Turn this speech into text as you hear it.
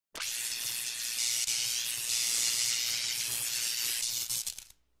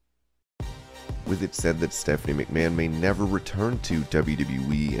with it said that Stephanie McMahon may never return to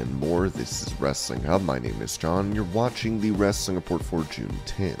WWE and more. This is Wrestling Hub. My name is John, and you're watching the Wrestling Report for June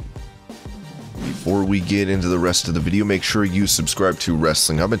 10. Before we get into the rest of the video, make sure you subscribe to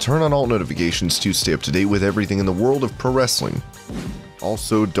Wrestling Hub and turn on all notifications to stay up to date with everything in the world of pro wrestling.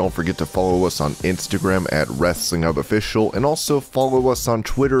 Also, don't forget to follow us on Instagram at WrestlingHubOfficial and also follow us on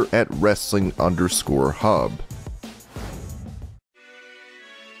Twitter at Wrestling_Hub.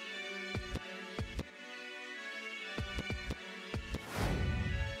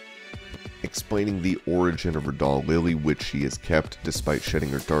 Explaining the origin of her doll Lilly, which she has kept despite shedding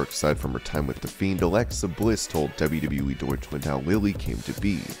her dark side from her time with The Fiend, Alexa Bliss told WWE Judgement how Lilly came to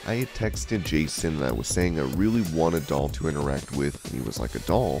be. I had texted Jason and I was saying I really want a doll to interact with, and he was like, a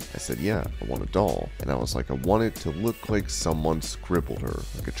doll? I said, yeah, I want a doll. And I was like, I want it to look like someone scribbled her,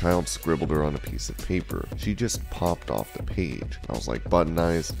 like a child scribbled her on a piece of paper. She just popped off the page. I was like, button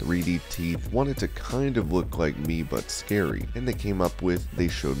eyes, 3D teeth, wanted to kind of look like me but scary. And they came up with, they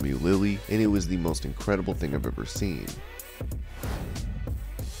showed me Lilly, and it was the most incredible thing I've ever seen.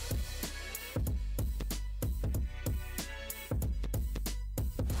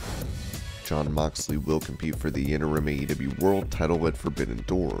 Jon Moxley will compete for the interim AEW World title at Forbidden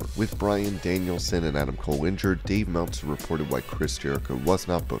Door. With Bryan Danielson and Adam Cole injured, Dave Meltzer reported why Chris Jericho was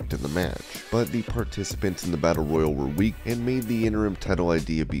not booked in the match. But the participants in the Battle Royal were weak and made the interim title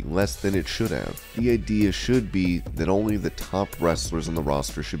idea be less than it should have. The idea should be that only the top wrestlers on the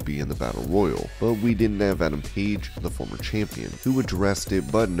roster should be in the Battle Royal, but we didn't have Adam Paige, the former champion, who addressed it,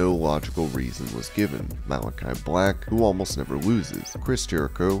 but no logical reason was given. Malachi Black, who almost never loses. Chris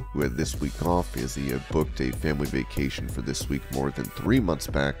Jericho, who had this week off as he had booked a family vacation for this week more than 3 months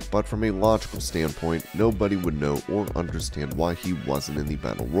back, but from a logical standpoint, nobody would know or understand why he wasn't in the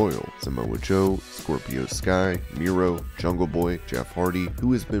Battle Royal. Samoa Joe, Scorpio Sky, Miro, Jungle Boy, Jeff Hardy,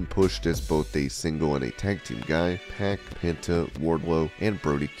 who has been pushed as both a single and a tag team guy, Pac, Penta, Wardlow, and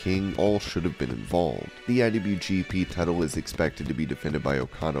Brody King all should have been involved. The IWGP title is expected to be defended by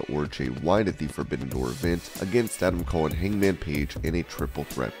Okada or Jay White at the Forbidden Door event against Adam Cole and Hangman Page in a triple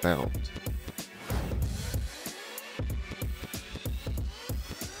threat bout.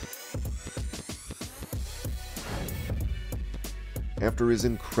 After his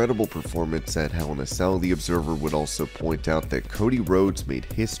incredible performance at Hell in a Cell, the Observer would also point out that Cody Rhodes made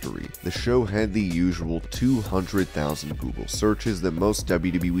history. The show had the usual 200,000 Google searches that most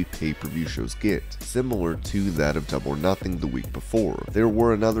WWE pay-per-view shows get, similar to that of Double or Nothing the week before. There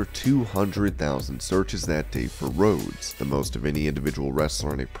were another 200,000 searches that day for Rhodes, the most of any individual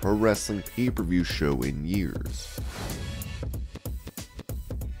wrestler on a pro wrestling pay-per-view show in years.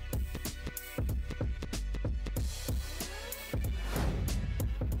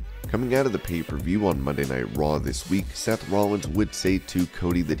 Coming out of the pay-per-view on Monday Night Raw this week, Seth Rollins would say to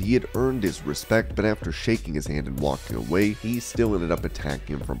Cody that he had earned his respect, but after shaking his hand and walking away, he still ended up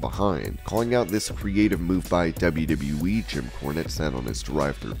attacking him from behind. Calling out this creative move by WWE, Jim Cornette said on his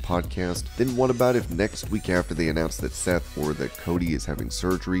Derived Third podcast, then what about if next week after they announced that Seth or that Cody is having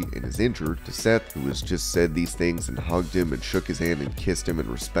surgery and is injured, to Seth, who has just said these things and hugged him and shook his hand and kissed him and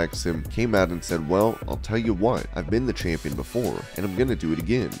respects him, came out and said, well, I'll tell you what, I've been the champion before, and I'm gonna do it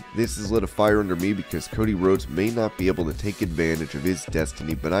again. This has lit a fire under me because Cody Rhodes may not be able to take advantage of his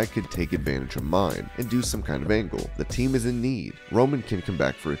destiny, but I could take advantage of mine and do some kind of angle. The team is in need. Roman can come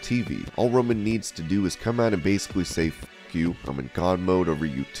back for a TV. All Roman needs to do is come out and basically say, "F you, I'm in God mode over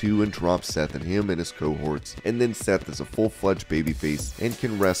you two," and drop Seth and him and his cohorts, and then Seth is a full-fledged babyface and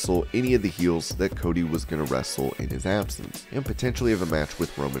can wrestle any of the heels that Cody was going to wrestle in his absence, and potentially have a match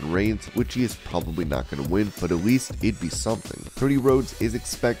with Roman Reigns, which he is probably not going to win, but at least it'd be something. Cody Rhodes is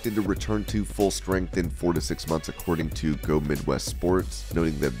expected to return to full strength in 4 to 6 months according to Go Midwest Sports,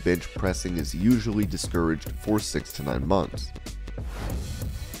 noting that bench pressing is usually discouraged for 6 to 9 months.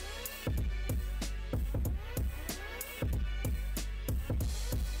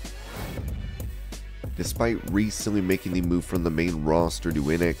 Despite recently making the move from the main roster to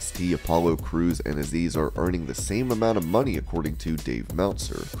NXT, Apollo Crews and Azeez are earning the same amount of money according to Dave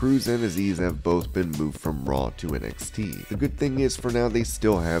Meltzer. Crews and Azeez have both been moved from Raw to NXT. The good thing is for now they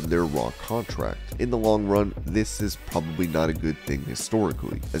still have their Raw contract. In the long run, this is probably not a good thing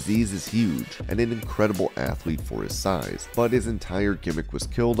historically. Azeez is huge and an incredible athlete for his size, but his entire gimmick was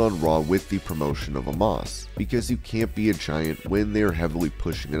killed on Raw with the promotion of Amos, because you can't be a giant when they're heavily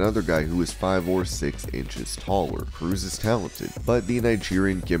pushing another guy who is 5 or 6 12 inches taller. Crews is talented, but the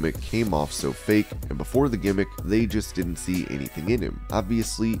Nigerian gimmick came off so fake, and before the gimmick, they just didn't see anything in him.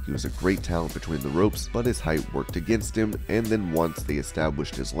 Obviously, he was a great talent between the ropes, but his height worked against him, and then once they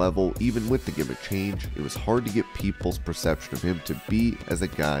established his level, even with the gimmick change, it was hard to get people's perception of him to be as a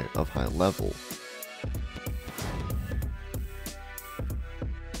guy of high level.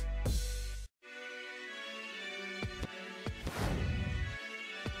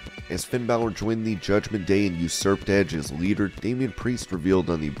 As Finn Balor joined the Judgment Day and usurped Edge as leader, Damian Priest revealed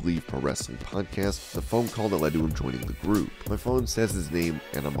on the Believe Pro Wrestling podcast the phone call that led to him joining the group. My phone says his name,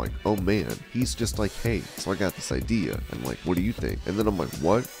 and I'm like, oh man. He's just like, hey, so I got this idea. I'm like, what do you think? And then I'm like,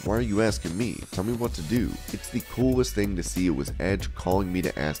 what? Why are you asking me? Tell me what to do. It's the coolest thing to see. It was Edge calling me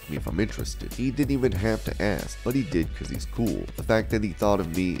to ask me if I'm interested. He didn't even have to ask, but he did because he's cool. The fact that he thought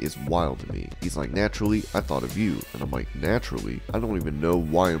of me is wild to me. He's like, naturally, I thought of you. And I'm like, naturally? I don't even know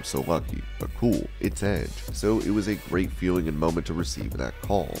why I'm so lucky, but cool, it's Edge. So it was a great feeling and moment to receive that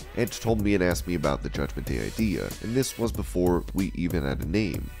call. Edge told me and asked me about the Judgment Day idea, and this was before we even had a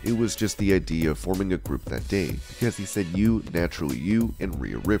name. It was just the idea of forming a group that day, because he said you, naturally you, and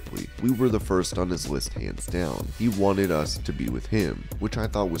Rhea Ripley. We were the first on his list hands down. He wanted us to be with him, which I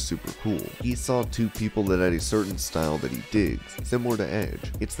thought was super cool. He saw two people that had a certain style that he digs, similar to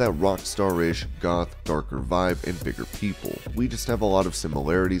Edge. It's that rock star-ish, goth, darker vibe, and bigger people. We just have a lot of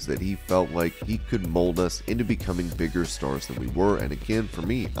similarities that he felt like he could mold us into becoming bigger stars than we were, and again, for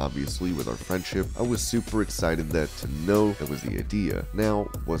me, obviously, with our friendship, I was super excited to know that was the idea. Now,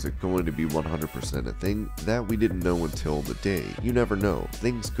 was it going to be 100% a thing? That we didn't know until the day. You never know.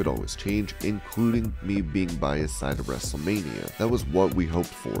 Things could always change, including me being by his side of WrestleMania. That was what we hoped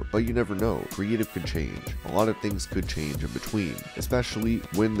for, but you never know. Creative could change. A lot of things could change in between, especially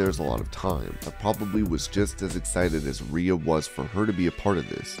when there's a lot of time. I probably was just as excited as Rhea was for her to be a part of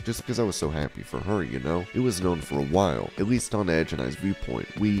this, just because I was so happy for her, you know? It was known for a while, at least on Edge and I's viewpoint.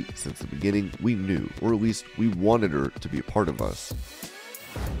 We, since the beginning, we knew, or at least we wanted her to be a part of us.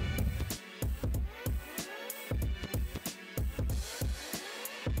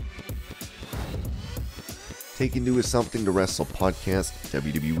 Taken to his Something to Wrestle podcast,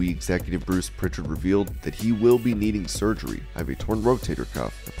 WWE executive Bruce Prichard revealed that he will be needing surgery. I have a torn rotator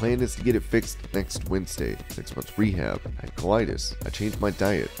cuff. The plan is to get it fixed next Wednesday. 6 months rehab. I had colitis. I changed my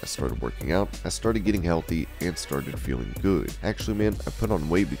diet. I started working out. I started getting healthy and started feeling good. Actually, man, I put on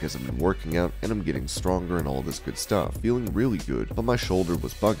weight because I've been working out and I'm getting stronger and all this good stuff. Feeling really good, but my shoulder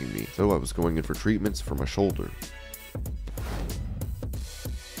was bugging me, so I was going in for treatments for my shoulder.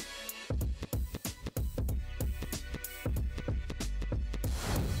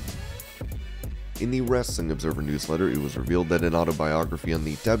 In the Wrestling Observer newsletter, it was revealed that an autobiography on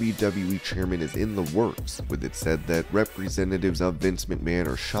the WWE chairman is in the works, with it said that representatives of Vince McMahon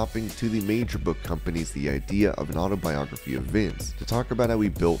are shopping to the major book companies the idea of an autobiography of Vince to talk about how he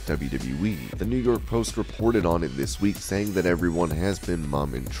built WWE. The New York Post reported on it this week, saying that everyone has been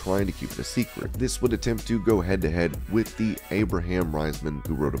mum and trying to keep it a secret. This would attempt to go head-to-head with the Abraham Reisman,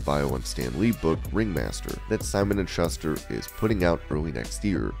 who wrote a bio on Stan Lee book, Ringmaster, that Simon & Schuster is putting out early next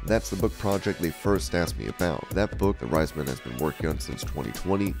year. That's the book project they first asked me about. That book that Reisman has been working on since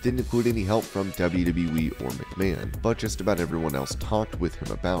 2020 didn't include any help from WWE or McMahon, but just about everyone else talked with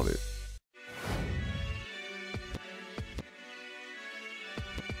him about it.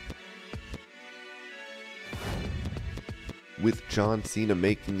 With John Cena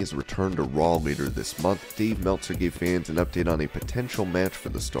making his return to Raw later this month, Dave Meltzer gave fans an update on a potential match for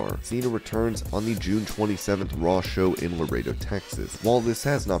the star. Cena returns on the June 27th Raw show in Laredo, Texas. While this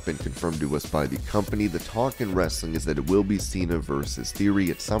has not been confirmed to us by the company, the talk in wrestling is that it will be Cena versus Theory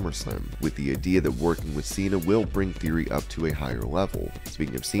at SummerSlam, with the idea that working with Cena will bring Theory up to a higher level.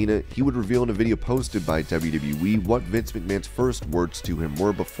 Speaking of Cena, he would reveal in a video posted by WWE what Vince McMahon's first words to him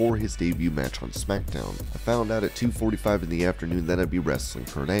were before his debut match on SmackDown. I found out at 2:45 in the afternoon that I'd be wrestling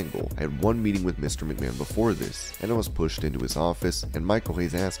Kurt Angle. I had one meeting with Mr. McMahon before this, and I was pushed into his office, and Michael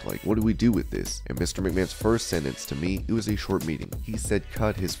Hayes asked, like, what do we do with this? And Mr. McMahon's first sentence to me, it was a short meeting. He said,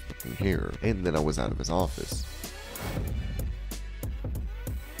 cut his fucking hair, and then I was out of his office.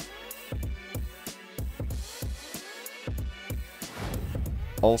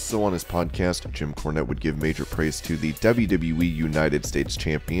 Also on his podcast, Jim Cornette would give major praise to the WWE United States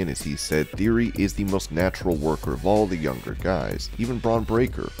Champion, as he said, Theory is the most natural worker of all the younger guys. Even Braun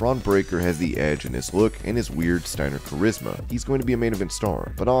Breaker. Braun Breaker has the edge in his look and his weird Steiner charisma. He's going to be a main event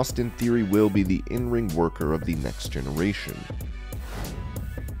star, but Austin Theory will be the in-ring worker of the next generation.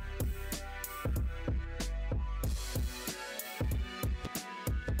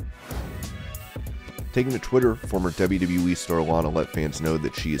 Taking to Twitter, former WWE star Lana let fans know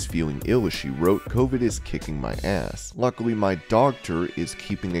that she is feeling ill as she wrote, "COVID is kicking my ass. Luckily, my doctor is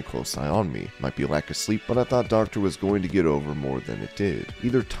keeping a close eye on me. Might be a lack of sleep, but I thought doctor was going to get over more than it did.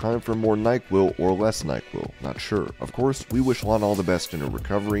 Either time for more NyQuil or less NyQuil, not sure. Of course, we wish Lana all the best in her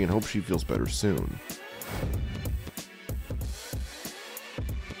recovery and hope she feels better soon."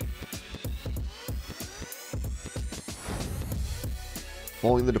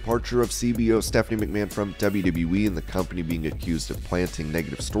 Following the departure of CBO Stephanie McMahon from WWE and the company being accused of planting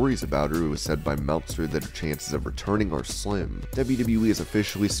negative stories about her, it was said by Meltzer that her chances of returning are slim. WWE has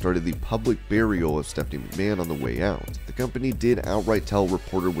officially started the public burial of Stephanie McMahon on the way out. The company did outright tell a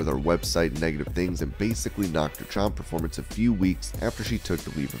reporter with our website negative things and basically knocked her child performance a few weeks after she took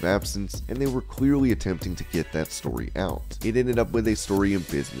the leave of absence, and they were clearly attempting to get that story out. It ended up with a story in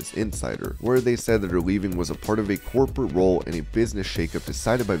Business Insider, where they said that her leaving was a part of a corporate role in a business shakeup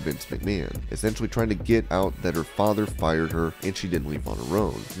decided by Vince McMahon, essentially trying to get out that her father fired her and she didn't leave on her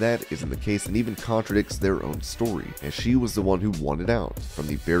own. That isn't the case and even contradicts their own story, as she was the one who wanted out. From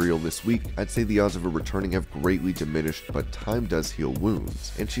the burial this week, I'd say the odds of her returning have greatly diminished, but time does heal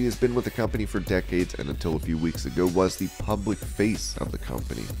wounds, and she has been with the company for decades and until a few weeks ago was the public face of the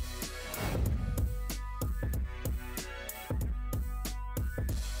company.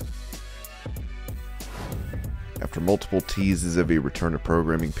 After multiple teases of a return to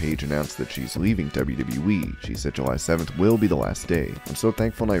programming, Paige announced that she's leaving WWE. She said July 7th will be the last day. "I'm so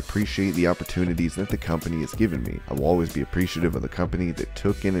thankful and I appreciate the opportunities that the company has given me. I will always be appreciative of the company that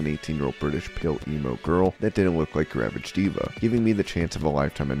took in an 18-year-old British pale emo girl that didn't look like your average diva, giving me the chance of a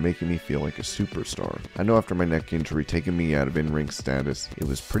lifetime and making me feel like a superstar. I know after my neck injury taking me out of in-ring status, it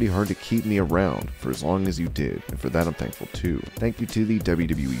was pretty hard to keep me around for as long as you did, and for that I'm thankful too. Thank you to the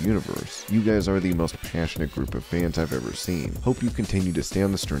WWE Universe. You guys are the most passionate group of fans I've ever seen. Hope you continue to stay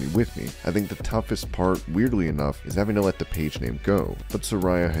on this journey with me. I think the toughest part, weirdly enough, is having to let the Paige name go, but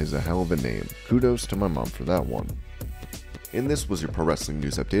Soraya has a hell of a name. Kudos to my mom for that one." And this was your Pro Wrestling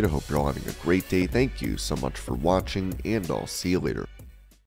News Update. I hope you're all having a great day. Thank you so much for watching, and I'll see you later.